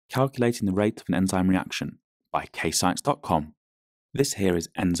Calculating the rate of an enzyme reaction by KayScience.com. This here is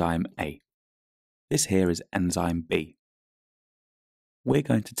enzyme A. This here is enzyme B. We're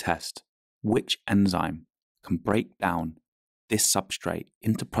going to test which enzyme can break down this substrate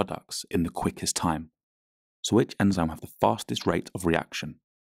into products in the quickest time. So which enzyme have the fastest rate of reaction?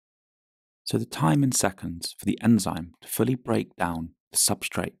 So the time in seconds for the enzyme to fully break down the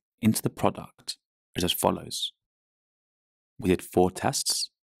substrate into the product is as follows. We did 4 tests.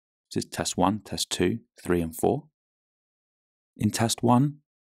 This is test 1, test 2, 3 and 4. In test 1,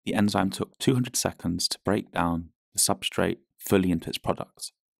 the enzyme took 200 seconds to break down the substrate fully into its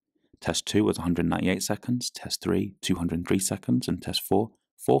product. Test 2 was 198 seconds, test 3, 203 seconds, and test 4,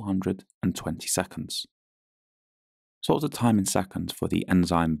 420 seconds. So what was the time in seconds for the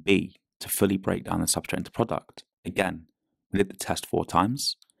enzyme B to fully break down the substrate into product? Again, we did the test 4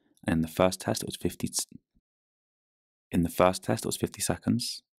 times, and in the first test it was 50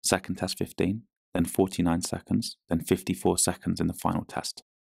 seconds, second test 15, then 49 seconds, then 54 seconds in the final test.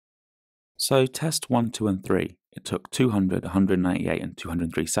 So test 1, 2 and 3, it took 200, 198 and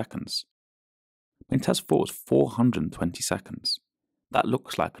 203 seconds. In test 4 it was 420 seconds. That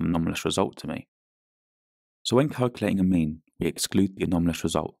looks like an anomalous result to me. So when calculating a mean, we exclude the anomalous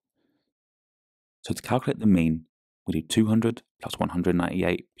result. So to calculate the mean, we do 200 plus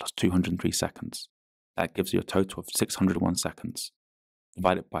 198 plus 203 seconds. That gives you a total of 601 seconds.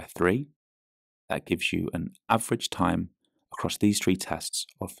 Divide it by 3. That gives you an average time across these 3 tests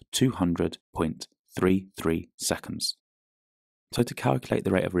of 200.33 seconds. So to calculate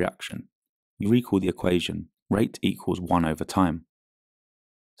the rate of reaction, you recall the equation rate equals 1 over time.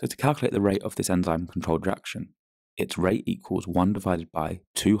 So to calculate the rate of this enzyme-controlled reaction, its rate equals 1 divided by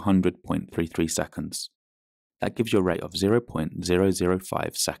 200.33 seconds. That gives you a rate of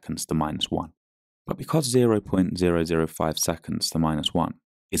 0.005 seconds to the minus 1. But because 0.005 seconds to the minus 1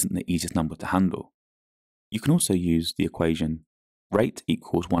 isn't the easiest number to handle, you can also use the equation rate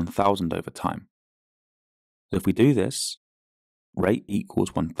equals 1000 over time. So if we do this, rate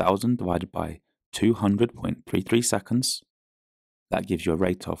equals 1000 divided by 200.33 seconds, that gives you a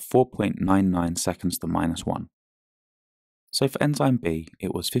rate of 4.99 seconds to the minus 1. So for enzyme B,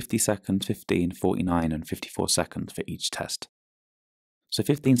 it was 50 seconds, 15, 49 and 54 seconds for each test. So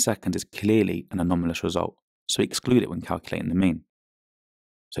 15 seconds is clearly an anomalous result, so we exclude it when calculating the mean.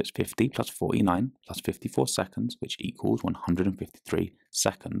 So it's 50 plus 49 plus 54 seconds, which equals 153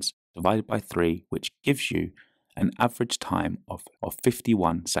 seconds, divided by 3, which gives you an average time of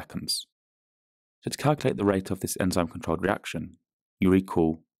 51 seconds. So to calculate the rate of this enzyme-controlled reaction, you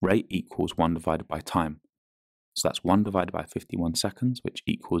recall rate equals 1 divided by time. So that's 1 divided by 51 seconds, which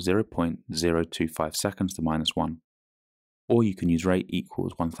equals 0.025 seconds to minus 1. Or you can use rate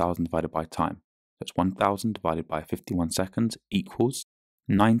equals 1000 divided by time. That's 1000 divided by 51 seconds equals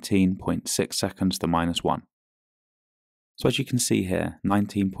 19.6 seconds to minus 1. So as you can see here,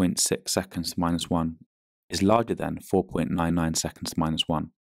 19.6 seconds to minus 1 is larger than 4.99 seconds to minus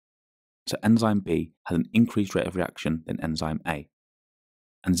 1. So enzyme B has an increased rate of reaction than enzyme A.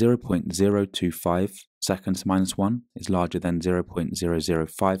 And 0.025 seconds to minus 1 is larger than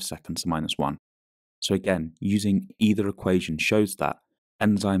 0.005 seconds to minus 1. So again, using either equation shows that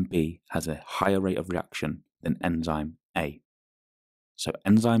enzyme B has a higher rate of reaction than enzyme A. So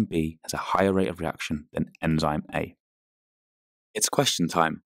enzyme B has a higher rate of reaction than enzyme A. It's question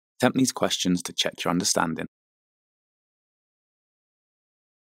time. Attempt these questions to check your understanding.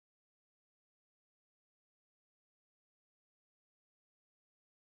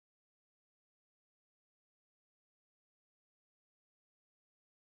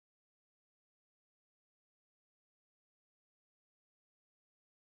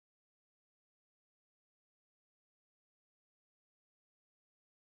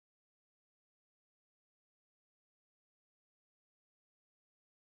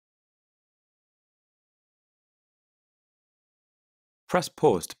 Press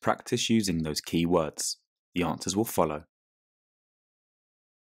pause to practice using those key words. The answers will follow.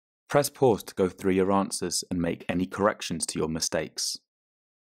 Press pause to go through your answers and make any corrections to your mistakes.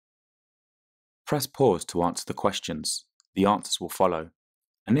 Press pause to answer the questions. The answers will follow.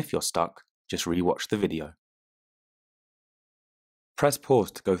 And if you're stuck, just re-watch the video. Press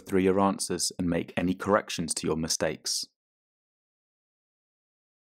pause to go through your answers and make any corrections to your mistakes.